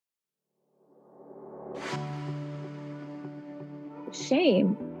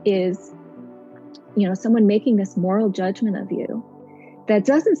Shame is, someone making this moral judgment of you that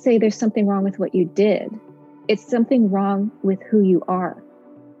doesn't say there's something wrong with what you did. It's something wrong with who you are,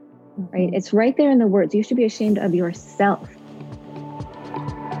 right? It's right there in the words. You should be ashamed of yourself.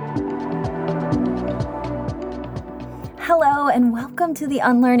 Hello, and welcome to the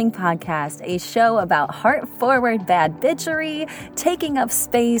Unlearning Podcast, a show about heart-forward bad bitchery, taking up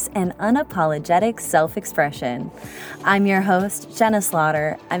space, and unapologetic self-expression. I'm your host, Jenna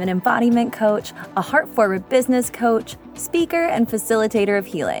Slaughter. I'm an embodiment coach, a heart-forward business coach, speaker, and facilitator of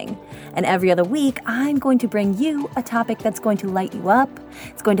healing. And every other week, I'm going to bring you a topic that's going to light you up,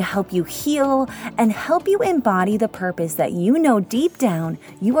 it's going to help you heal, and help you embody the purpose that you know deep down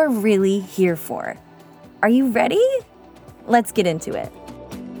you are really here for. Are you ready? Let's get into it.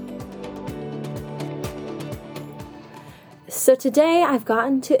 So today I've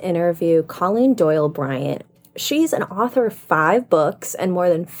gotten to interview Colleen Doyle Bryant. She's an author of 5 books and more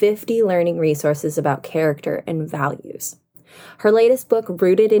than 50 learning resources about character and values. Her latest book,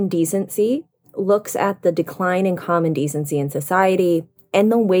 Rooted in Decency, looks at the decline in common decency in society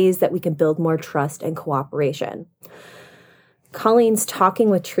and the ways that we can build more trust and cooperation. Colleen's Talking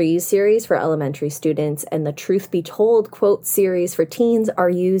with Trees series for elementary students and the Truth Be Told quote series for teens are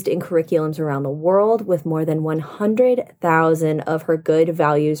used in curriculums around the world, with more than 100,000 of her good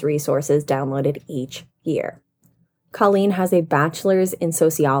values resources downloaded each year. Colleen has a bachelor's in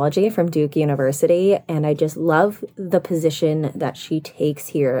sociology from Duke University, and I just love the position that she takes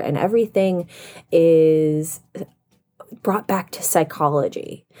here, and everything is brought back to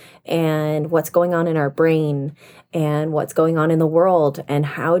psychology and what's going on in our brain and what's going on in the world and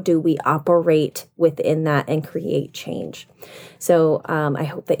how do we operate within that and create change. So I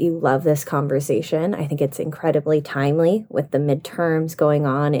hope that you love this conversation. I think it's incredibly timely with the midterms going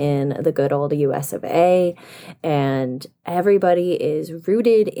on in the good old US of A, and everybody is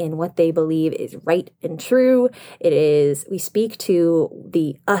rooted in what they believe is right and true. We speak to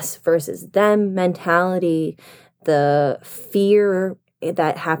the us versus them mentality, the fear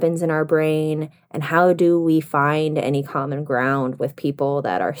that happens in our brain, and how do we find any common ground with people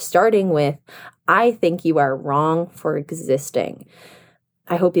that are starting with, I think you are wrong for existing.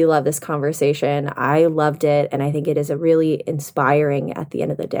 I hope you love this conversation. I loved it, and I think it is a really inspiring at the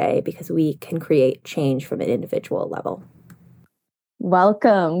end of the day because we can create change from an individual level.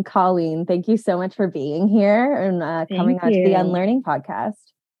 Welcome, Colleen. Thank you so much for being here and coming on to the Unlearning Podcast.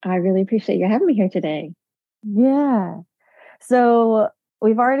 I really appreciate you having me here today. Yeah. So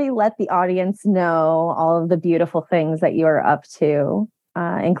we've already let the audience know all of the beautiful things that you are up to,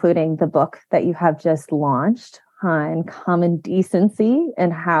 including the book that you have just launched on common decency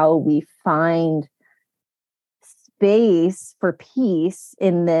and how we find space for peace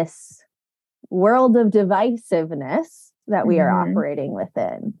in this world of divisiveness that we are operating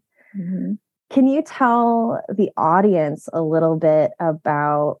within. Mm-hmm. Can you tell the audience a little bit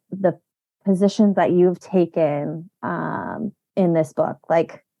about the positions that you've taken in this book?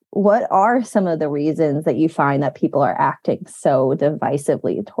 Like, what are some of the reasons that you find that people are acting so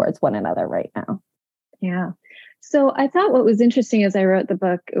divisively towards one another right now? Yeah. So I thought what was interesting as I wrote the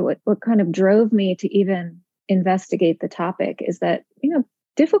book, what kind of drove me to even investigate the topic is that,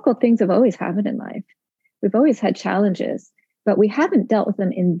 difficult things have always happened in life. We've always had challenges, but we haven't dealt with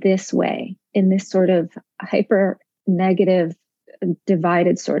them in this way, in this sort of hyper negative,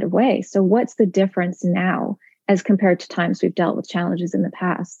 divided sort of way. So what's the difference now as compared to times we've dealt with challenges in the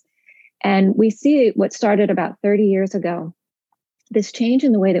past? And we see what started about 30 years ago, this change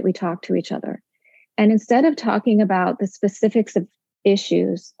in the way that we talk to each other. And instead of talking about the specifics of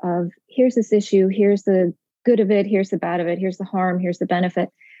issues of here's this issue, here's the good of it, here's the bad of it, here's the harm, here's the benefit,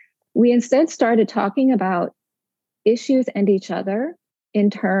 we instead started talking about issues and each other in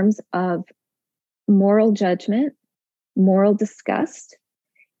terms of moral judgment, moral disgust.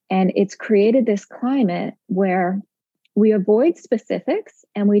 And it's created this climate where we avoid specifics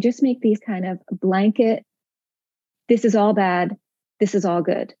and we just make these kind of blanket, this is all bad, this is all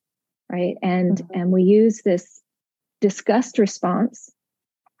good, right? And we use this disgust response,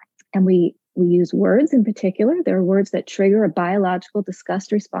 and we use words in particular. There are words that trigger a biological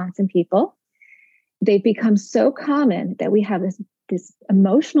disgust response in people. They've become so common that we have this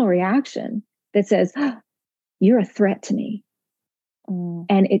emotional reaction that says, oh, you're a threat to me.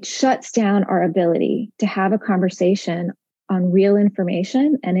 And it shuts down our ability to have a conversation on real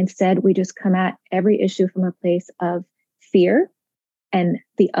information. And instead, we just come at every issue from a place of fear and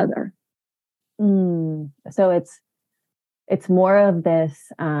the other. So it's more of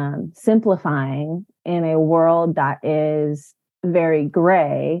this simplifying in a world that is very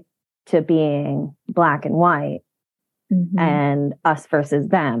gray to being black and white. and us versus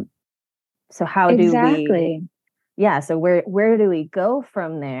them. So how do exactly. so where do we go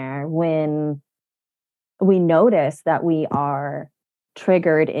from there when we notice that we are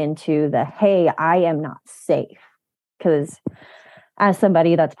triggered into the, hey, I am not safe? Because as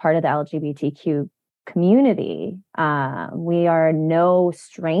somebody that's part of the LGBTQ community, we are no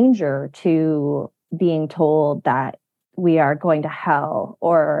stranger to being told that we are going to hell,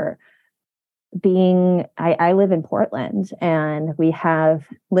 or I live in Portland, and we have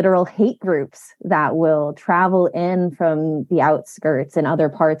literal hate groups that will travel in from the outskirts and other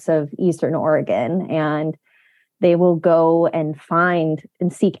parts of Eastern Oregon, and they will go and find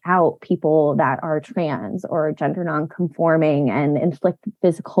and seek out people that are trans or gender nonconforming and inflict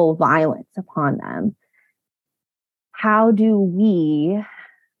physical violence upon them. How do we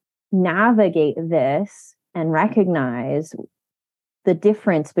navigate this and recognize the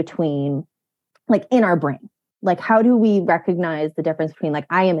difference between, like, in our brain? Like, how do we recognize the difference between, like,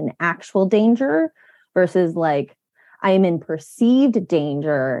 I am in actual danger versus, like, I am in perceived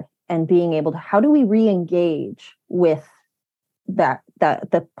danger, and being able to, how do we re-engage with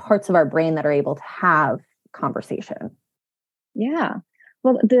the parts of our brain that are able to have conversation? Yeah.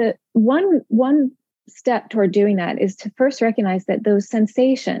 Well, the one step toward doing that is to first recognize that those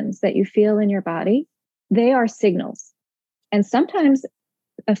sensations that you feel in your body, they are signals. And sometimes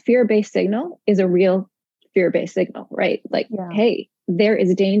a fear-based signal is a real fear-based signal, right? Like, hey, there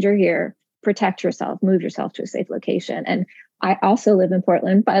is danger here. Protect yourself, move yourself to a safe location. And I also live in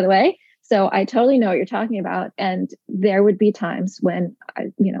Portland, by the way. So I totally know what you're talking about. And there would be times when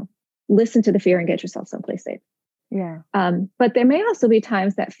listen to the fear and get yourself someplace safe. Yeah. But there may also be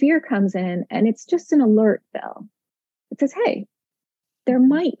times that fear comes in and it's just an alert bell. It says, hey, there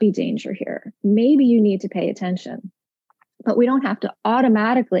might be danger here. Maybe you need to pay attention. But we don't have to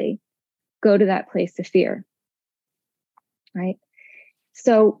automatically go to that place of fear. Right.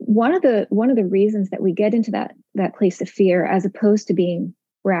 So one of the reasons that we get into that place of fear, as opposed to being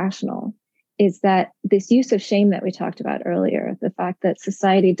rational, is that this use of shame that we talked about earlier, the fact that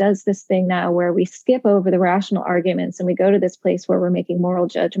society does this thing now where we skip over the rational arguments and we go to this place where we're making moral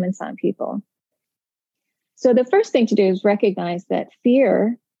judgments on people. So the first thing to do is recognize that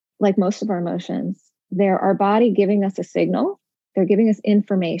fear, like most of our emotions, they're our body giving us a signal. They're giving us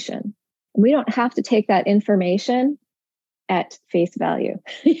information. We don't have to take that information at face value,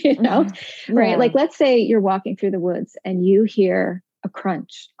 right? Like, let's say you're walking through the woods and you hear a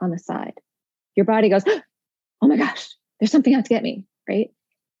crunch on the side. Your body goes, oh my gosh, there's something out to get me, right?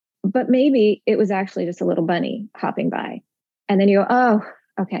 But maybe it was actually just a little bunny hopping by. And then you go, oh,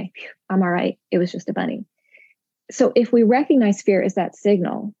 okay, I'm all right. It was just a bunny. So if we recognize fear as that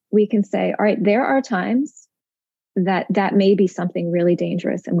signal, we can say, all right, there are times that may be something really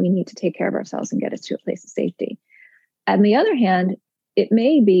dangerous and we need to take care of ourselves and get us to a place of safety. On the other hand, it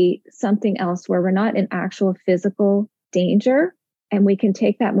may be something else where we're not in actual physical danger, and we can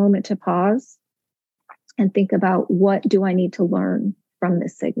take that moment to pause and think about, what do I need to learn from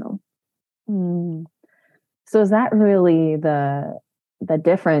this signal? So is that really the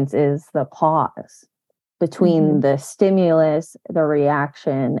difference, is the pause between the stimulus, the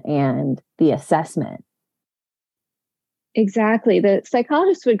reaction, and the assessment? Exactly. The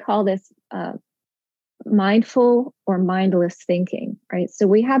psychologists would call this mindful or mindless thinking, right? So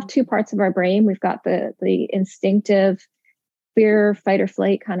we have two parts of our brain. We've got the instinctive fear, fight or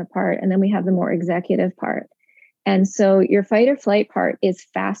flight kind of part, and then we have the more executive part. And so your fight or flight part is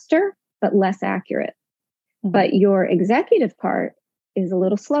faster, but less accurate. But your executive part is a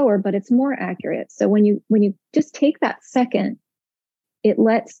little slower, but it's more accurate. So when you just take that second, it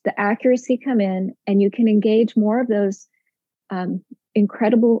lets the accuracy come in, and you can engage more of those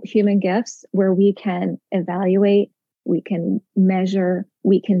incredible human gifts where we can evaluate, we can measure,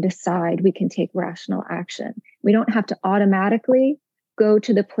 we can decide, we can take rational action. We don't have to automatically go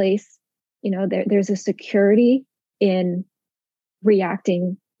to the place, there's a security in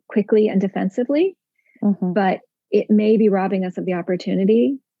reacting quickly and defensively, but it may be robbing us of the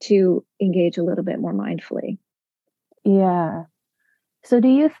opportunity to engage a little bit more mindfully. Yeah. So do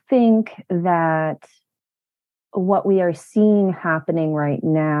you think that what we are seeing happening right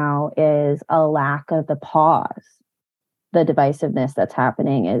now is a lack of the pause? The divisiveness that's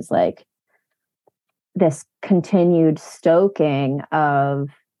happening is like this continued stoking of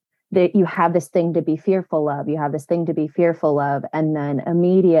that you have this thing to be fearful of, you have this thing to be fearful of, and then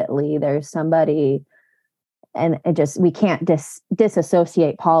immediately there's somebody, and it just, we can't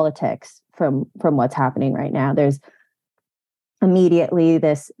disassociate politics from what's happening right now. There's immediately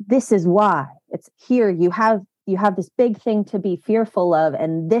this is why it's here. You have you have this big thing to be fearful of,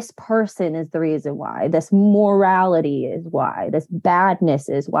 and this person is the reason why, this morality is why, this badness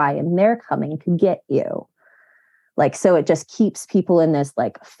is why, and they're coming to get you. Like, so it just keeps people in this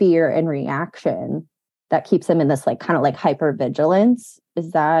like fear and reaction that keeps them in this like kind of like hypervigilance.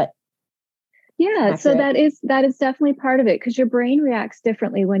 Is that Yeah, so accurate? that is definitely part of it, because your brain reacts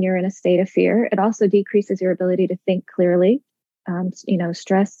differently when you're in a state of fear. It also decreases your ability to think clearly.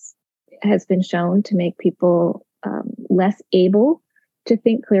 Stress has been shown to make people less able to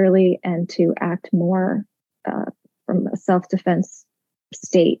think clearly and to act more from a self-defense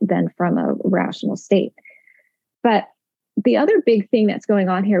state than from a rational state. But the other big thing that's going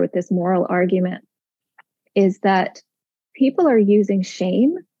on here with this moral argument is that people are using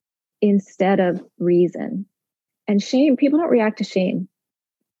shame instead of reason. And shame, people don't react to shame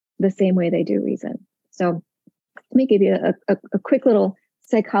the same way they do reason. So let me give you a quick little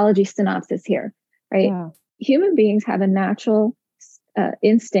psychology synopsis here, right? Yeah. Human beings have a natural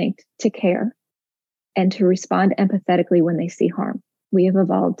instinct to care and to respond empathetically when they see harm. We have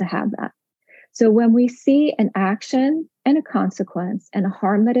evolved to have that. So when we see an action and a consequence and a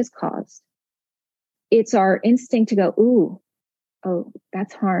harm that is caused, it's our instinct to go, ooh, oh,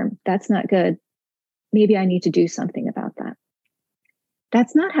 that's harm. That's not good. Maybe I need to do something about that.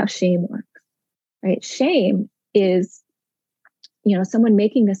 That's not how shame works, right? Shame is, someone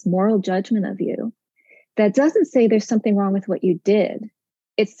making this moral judgment of you that doesn't say there's something wrong with what you did.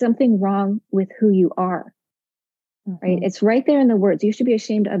 It's something wrong with who you are, right? It's right there in the words. You should be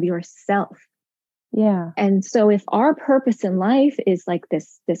ashamed of yourself. Yeah. And so if our purpose in life is like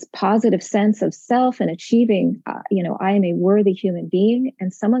this positive sense of self and achieving, I am a worthy human being,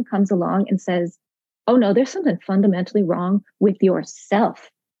 and someone comes along and says, oh no, there's something fundamentally wrong with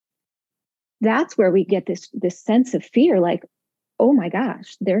yourself. That's where we get this sense of fear, like, oh my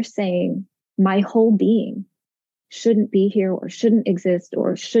gosh, they're saying my whole being shouldn't be here or shouldn't exist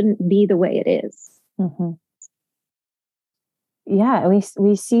or shouldn't be the way it is. Mm-hmm. Yeah,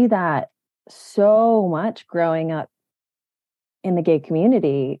 we see that so much growing up in the gay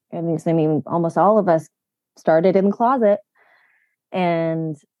community. I mean, almost all of us started in the closet,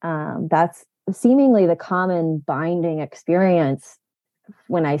 and that's seemingly the common binding experience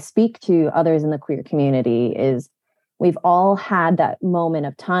when I speak to others in the queer community. Is we've all had that moment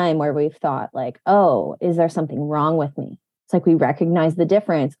of time where we've thought like, oh, is there something wrong with me? It's like we recognize the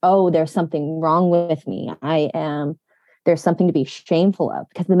difference. Oh, there's something wrong with me. There's something to be shameful of,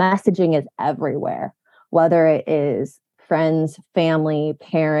 because the messaging is everywhere, whether it is friends, family,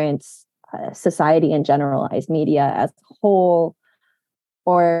 parents, society in generalized media as a whole,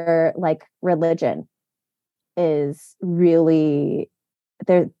 or like religion is really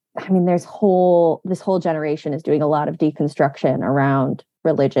there. I mean, this whole generation is doing a lot of deconstruction around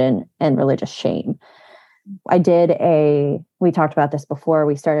religion and religious shame. We talked about this before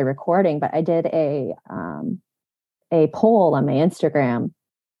we started recording, but I did a poll on my Instagram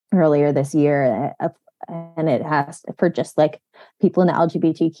earlier this year, and it asked for just like people in the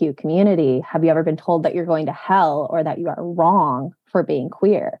LGBTQ community, have you ever been told that you're going to hell or that you are wrong for being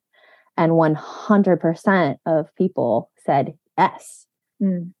queer? And 100% of people said yes.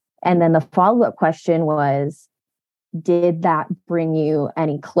 And then the follow-up question was, did that bring you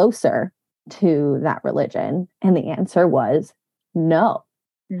any closer to that religion? And the answer was no.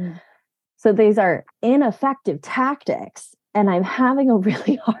 So these are ineffective tactics, and I'm having a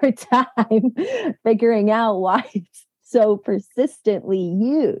really hard time figuring out why it's so persistently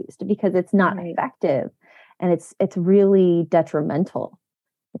used, because it's not effective, and it's really detrimental.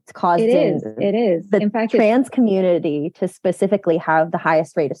 It's causing it is. The in fact, trans community to specifically have the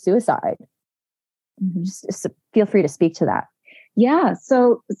highest rate of suicide. Just feel free to speak to that. Yeah.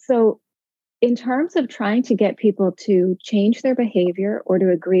 So in terms of trying to get people to change their behavior or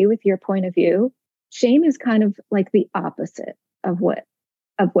to agree with your point of view, shame is kind of like the opposite of what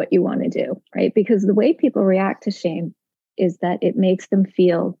you want to do, right? Because the way people react to shame is that it makes them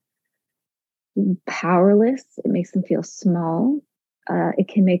feel powerless. It makes them feel small. It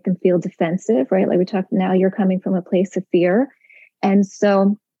can make them feel defensive, right? Like we talked, now you're coming from a place of fear. And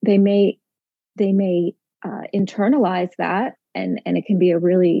so they may internalize that, and it can be a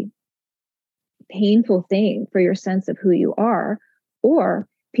really painful thing for your sense of who you are, or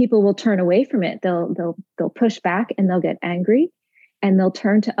people will turn away from it. They'll push back, and they'll get angry, and they'll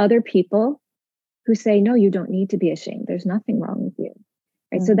turn to other people who say, no, you don't need to be ashamed. There's nothing wrong with you.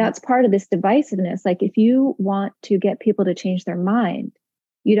 Right. So that's part of this divisiveness. Like if you want to get people to change their mind,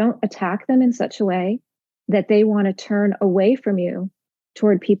 you don't attack them in such a way that they want to turn away from you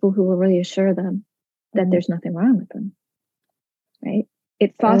toward people who will reassure them that there's nothing wrong with them. Right.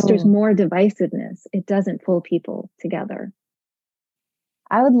 It fosters Oh. more divisiveness. It doesn't pull people together.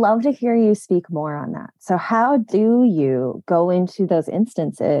 I would love to hear you speak more on that. So how do you go into those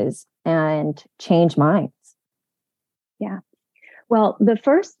instances and change minds? Yeah. Well, the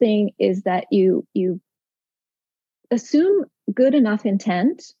first thing is that you assume good enough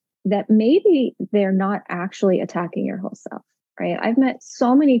intent that maybe they're not actually attacking your whole self, right? I've met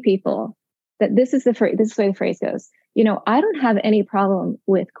so many people that this is the way the phrase goes. I don't have any problem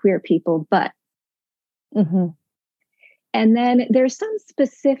with queer people, but, and then there's some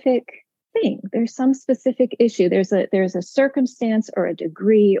specific thing, there's some specific issue, there's a circumstance or a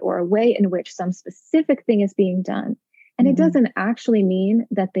degree or a way in which some specific thing is being done. And it doesn't actually mean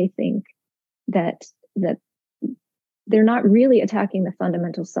that they think that they're not really attacking the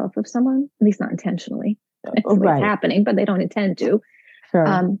fundamental self of someone, at least not intentionally. It's happening, but they don't intend to. Sure.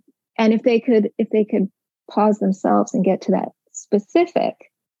 And if they could pause themselves and get to that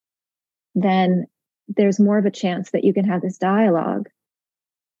specific, then there's more of a chance that you can have this dialogue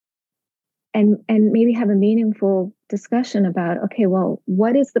and maybe have a meaningful discussion about, okay, well,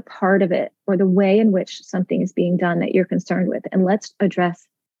 what is the part of it or the way in which something is being done that you're concerned with? And let's address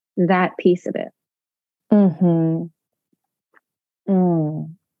that piece of it.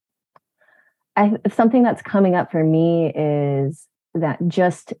 Something that's coming up for me is that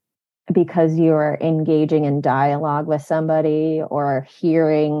just because you're engaging in dialogue with somebody or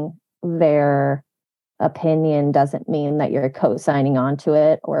hearing their opinion doesn't mean that you're co-signing onto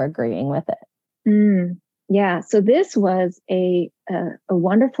it or agreeing with it. Yeah. So this was a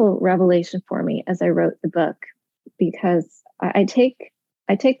wonderful revelation for me as I wrote the book, because I take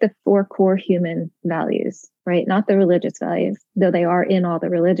the 4 core human values, right? Not the religious values, though they are in all the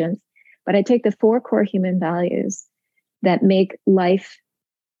religions, but I take the 4 core human values that make life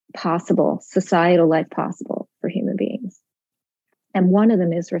possible, societal life possible for human beings. And one of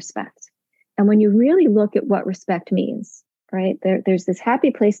them is respect. And when you really look at what respect means, right, there's this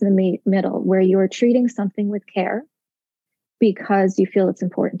happy place in the middle where you're treating something with care because you feel it's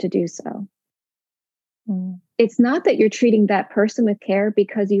important to do so. It's not that you're treating that person with care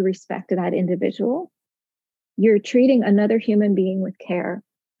because you respect that individual. You're treating another human being with care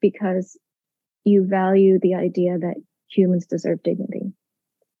because you value the idea that humans deserve dignity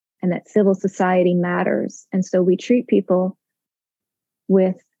and that civil society matters. And so we treat people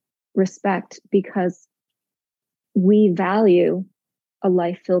with respect because we value a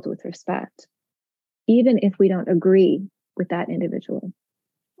life filled with respect, even if we don't agree with that individual.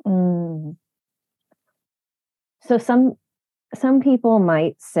 So some people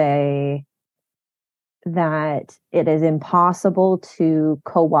might say that it is impossible to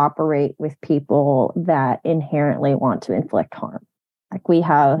cooperate with people that inherently want to inflict harm. Like, we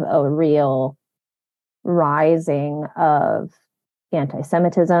have a real rising of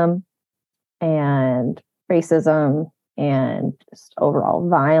anti-Semitism and racism and just overall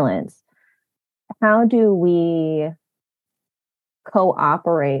violence. How do we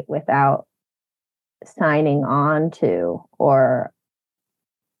cooperate without signing on to, or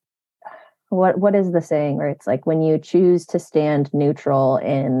what is the saying where it's like, when you choose to stand neutral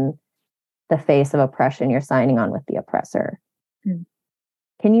in the face of oppression, you're signing on with the oppressor?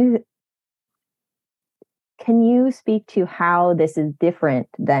 Can you speak to how this is different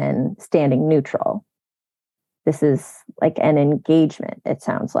than standing neutral? This is like an engagement, it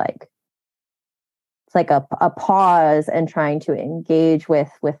sounds like. It's like a pause and trying to engage with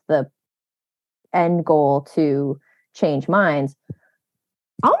the end goal to change minds.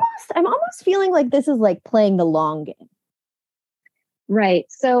 I'm almost feeling like this is like playing the long game. Right.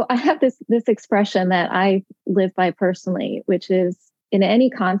 So I have this expression that I live by personally, which is, in any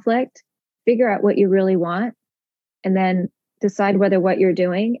conflict, figure out what you really want and then decide whether what you're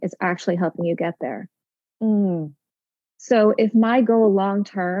doing is actually helping you get there. So if my goal long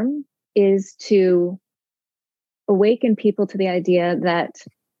term is to awaken people to the idea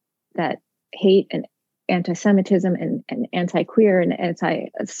that hate and anti-Semitism and anti-queer and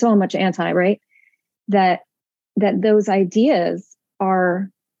so much anti, right? That those ideas are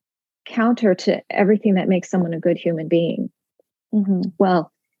counter to everything that makes someone a good human being.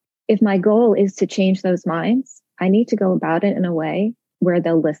 Well, if my goal is to change those minds, I need to go about it in a way where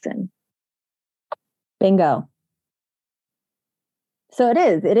they'll listen. Bingo. So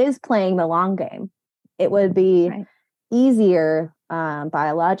it is playing the long game. It would be easier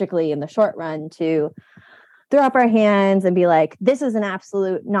biologically in the short run to throw up our hands and be like, this is an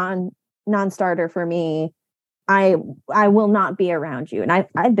absolute non-starter for me. I will not be around you. And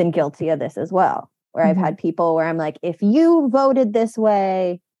I've been guilty of this as well, where I've had people where I'm like, if you voted this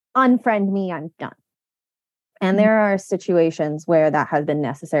way, unfriend me, I'm done. And there are situations where that has been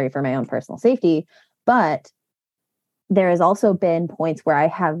necessary for my own personal safety, but there has also been points where I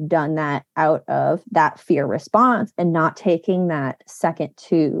have done that out of that fear response and not taking that second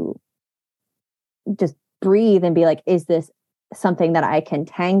to just breathe and be like, is this something that I can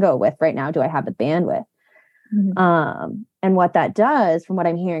tango with right now? Do I have the bandwidth? And what that does, from what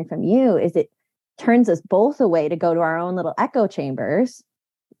I'm hearing from you, is it turns us both away to go to our own little echo chambers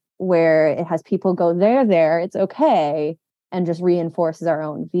where it has people go, there, it's okay, and just reinforces our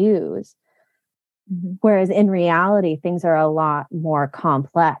own views. Whereas in reality, things are a lot more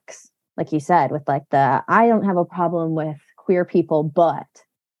complex. Like you said, with like I don't have a problem with queer people, but,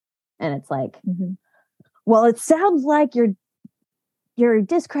 and it's like, well, it sounds like you're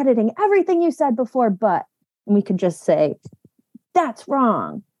discrediting everything you said before, but, and we could just say, that's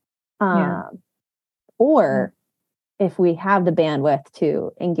wrong. Or if we have the bandwidth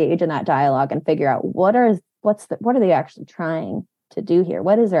to engage in that dialogue and figure out what are they actually trying to do here?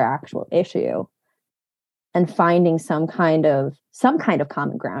 What is their actual issue? And finding some kind of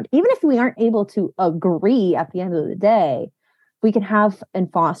common ground. Even if we aren't able to agree at the end of the day, we can have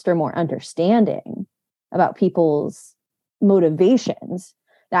and foster more understanding about people's motivations.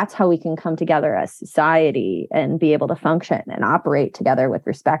 That's how we can come together as society and be able to function and operate together with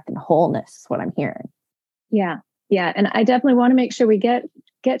respect and wholeness, is what I'm hearing. Yeah. And I definitely want to make sure we get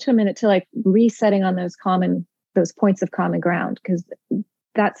to a minute to like resetting on those points of common ground, because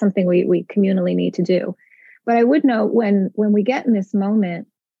that's something we communally need to do. But I would note when we get in this moment,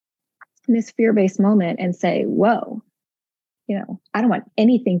 in this fear-based moment, and say, whoa, I don't want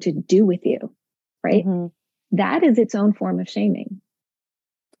anything to do with you, right? That is its own form of shaming,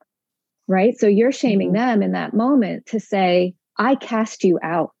 right? So you're shaming them in that moment to say, I cast you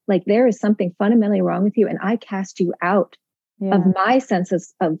out. Like there is something fundamentally wrong with you, and I cast you out of my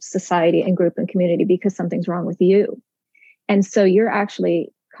senses of society and group and community because something's wrong with you. And so you're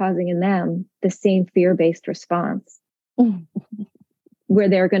actually causing in them the same fear-based response where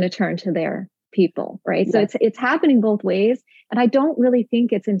they're going to turn to their people, right? So it's happening both ways. And I don't really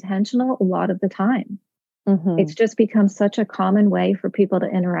think it's intentional a lot of the time. It's just become such a common way for people to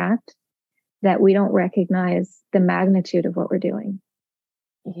interact that we don't recognize the magnitude of what we're doing.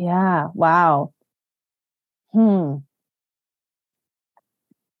 Yeah. Wow.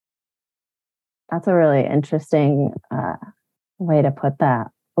 That's a really interesting way to put that.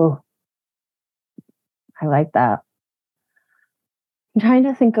 Oh, I like that. I'm trying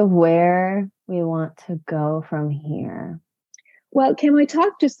to think of where we want to go from here. Well, can we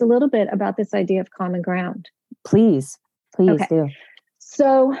talk just a little bit about this idea of common ground? Please okay. do.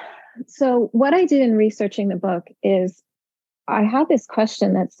 So what I did in researching the book is I had this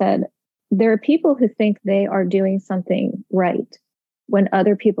question that said, there are people who think they are doing something right when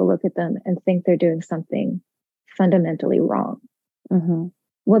other people look at them and think they're doing something fundamentally wrong.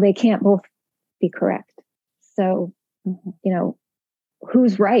 Well, they can't both be correct. So,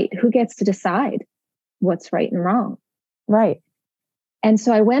 who's right? Who gets to decide what's right and wrong? Right. And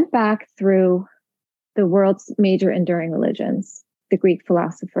so I went back through the world's major enduring religions, the Greek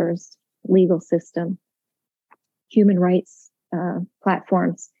philosophers, legal system, human rights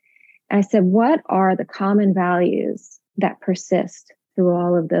platforms. And I said, what are the common values that persist through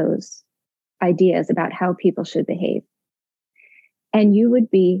all of those ideas about how people should behave? And you would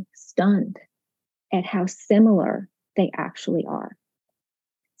be stunned at how similar they actually are.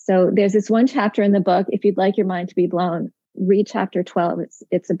 So there's this one chapter in the book, if you'd like your mind to be blown, read chapter 12.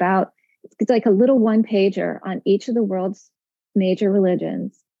 It's like a little one pager on each of the world's major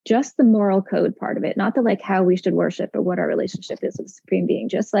religions, just the moral code part of it, not the like how we should worship or what our relationship is with the supreme being,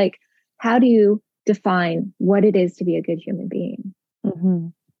 just like how do you define what it is to be a good human being?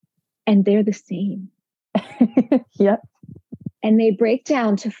 And they're the same. Yep. And they break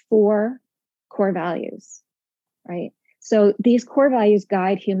down to 4 core values, right? So these core values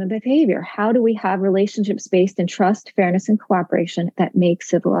guide human behavior. How do we have relationships based in trust, fairness, and cooperation that make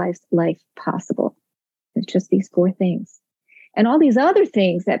civilized life possible? It's just these 4 things. And all these other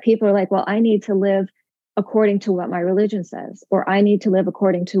things that people are like, well, I need to live according to what my religion says, or I need to live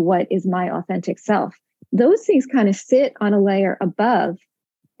according to what is my authentic self. Those things kind of sit on a layer above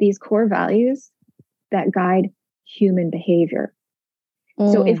these core values that guide human behavior.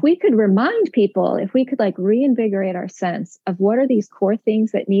 So if we could remind people, if we could like reinvigorate our sense of what are these core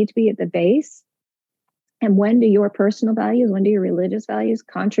things that need to be at the base, and when do your personal values, when do your religious values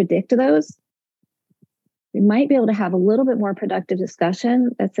contradict those, we might be able to have a little bit more productive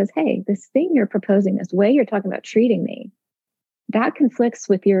discussion that says, hey, this thing you're proposing, this way you're talking about treating me, that conflicts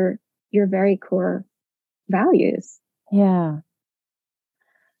with your very core values. Yeah.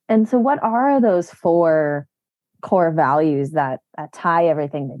 And so what are those 4 core values that tie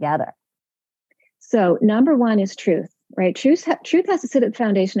everything together? So number one is truth, right? Truth has to sit at the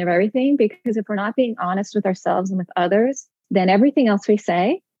foundation of everything, because if we're not being honest with ourselves and with others, then everything else we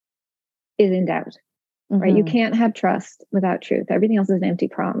say is in doubt, right? You can't have trust without truth. Everything else is an empty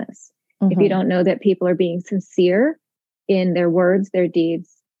promise. If you don't know that people are being sincere in their words, their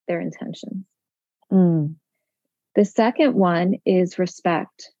deeds, their intentions. The second one is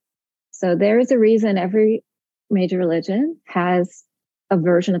respect. So there is a reason every major religion has a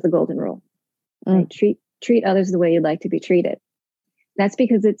version of the golden rule. Right? Treat others the way you'd like to be treated. That's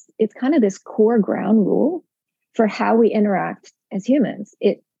because it's kind of this core ground rule for how we interact as humans.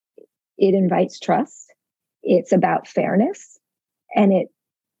 It invites trust. It's about fairness, and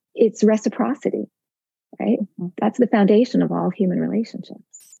it's reciprocity. Right? That's the foundation of all human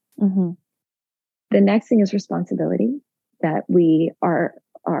relationships. The next thing is responsibility, that we are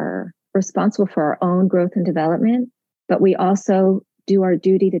responsible for our own growth and development, but we also do our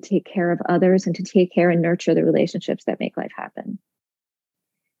duty to take care of others and to take care and nurture the relationships that make life happen.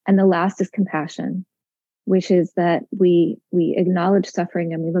 And the last is compassion, which is that we acknowledge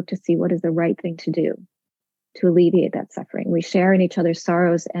suffering and we look to see what is the right thing to do to alleviate that suffering. We share in each other's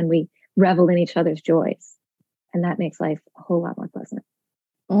sorrows and we revel in each other's joys. And that makes life a whole lot more pleasant.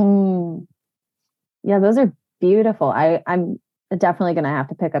 Yeah, those are beautiful. I'm definitely going to have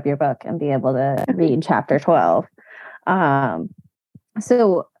to pick up your book and be able to read chapter 12.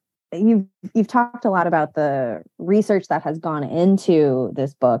 So you've talked a lot about the research that has gone into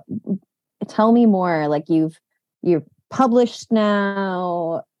this book. Tell me more. Like you're published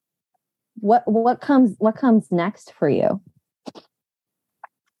now. What comes next for you?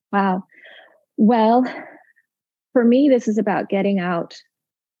 Wow. Well, for me, this is about getting out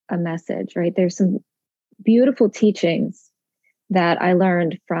a message, right? There's some beautiful teachings that I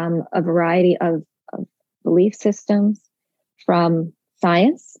learned from a variety of belief systems, from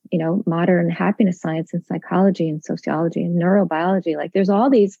science, modern happiness science and psychology and sociology and neurobiology. Like there's all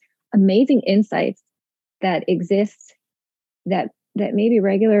these amazing insights that exist that maybe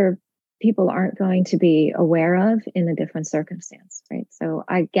regular people aren't going to be aware of in a different circumstance, right? So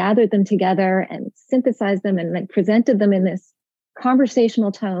I gathered them together and synthesized them and then presented them in this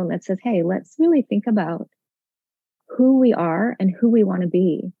conversational tone that says, hey, let's really think about who we are and who we want to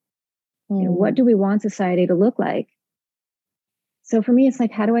be. What do we want society to look like? So for me, it's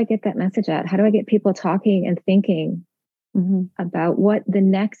like, how do I get that message out? How do I get people talking and thinking about what the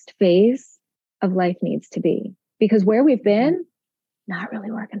next phase of life needs to be? Because where we've been, not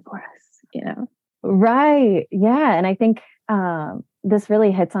really working for us, Right. Yeah. And I think this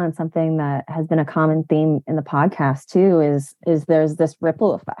really hits on something that has been a common theme in the podcast too, is there's this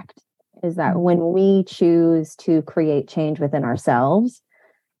ripple effect, is that when we choose to create change within ourselves,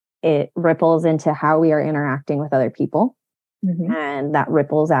 it ripples into how we are interacting with other people. And that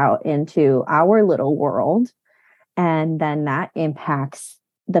ripples out into our little world. And then that impacts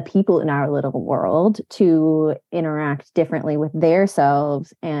the people in our little world to interact differently with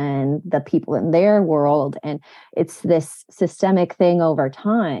themselves and the people in their world. And it's this systemic thing over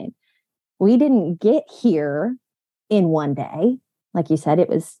time. We didn't get here in one day. Like you said, it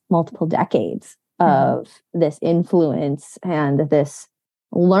was multiple decades of this influence and this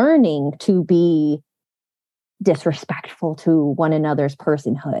learning to be disrespectful to one another's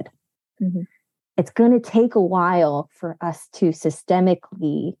personhood. It's going to take a while for us to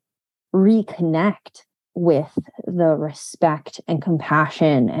systemically reconnect with the respect and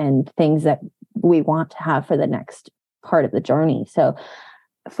compassion and things that we want to have for the next part of the journey. So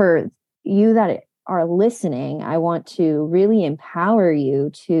for you that are listening, I want to really empower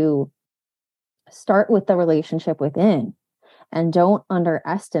you to start with the relationship within, and don't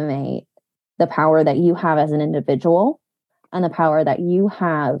underestimate the power that you have as an individual and the power that you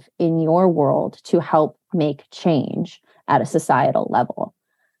have in your world to help make change at a societal level.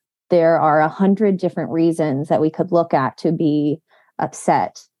 There are 100 different reasons that we could look at to be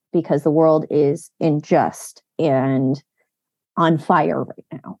upset because the world is unjust and on fire right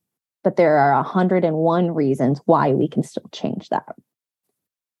now. But there are 101 reasons why we can still change that.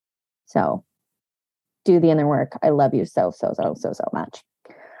 So do the inner work. I love you so much.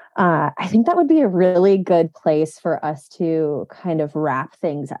 I think that would be a really good place for us to kind of wrap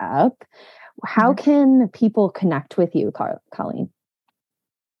things up. How can people connect with you, Colleen?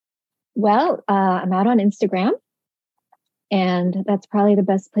 Well, I'm out on Instagram, and that's probably the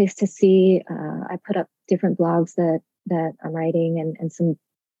best place to see. I put up different blogs that I'm writing, and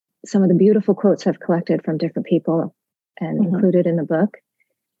some of the beautiful quotes I've collected from different people and included in the book.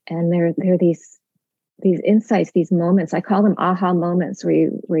 And there are these insights, these moments. I call them aha moments, where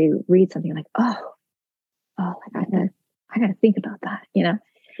you read something like, oh, oh, I gotta think about that, Yeah.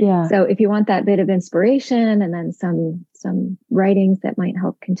 So if you want that bit of inspiration and then some writings that might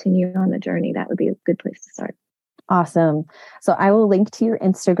help continue on the journey, that would be a good place to start. Awesome. So I will link to your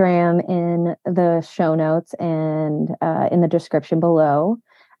Instagram in the show notes and in the description below.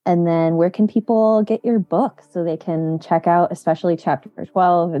 And then where can people get your book so they can check out, especially chapter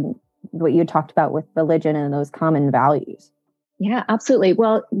 12 and what you talked about with religion and those common values? Yeah, absolutely.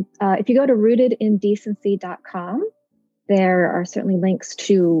 Well, if you go to rootedindecency.com, there are certainly links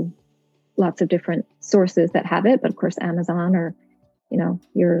to lots of different sources that have it, but of course, Amazon or, your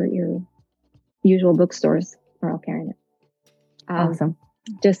usual bookstores are all carrying it. Awesome.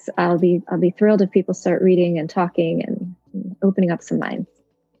 I'll be thrilled if people start reading and talking and opening up some minds.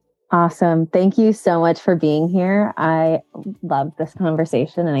 Awesome. Thank you so much for being here. I love this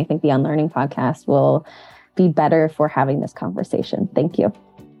conversation, and I think the Unlearning podcast will be better for having this conversation. Thank you.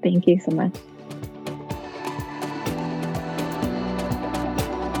 Thank you so much.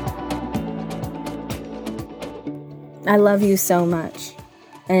 I love you so much.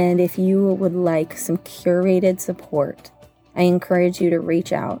 And if you would like some curated support, I encourage you to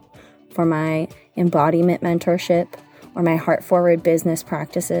reach out for my embodiment mentorship or my heart forward business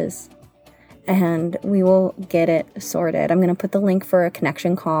practices, and we will get it sorted. I'm going to put the link for a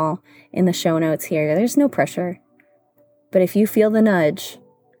connection call in the show notes here. There's no pressure, but if you feel the nudge,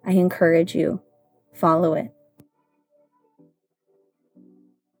 I encourage you, follow it.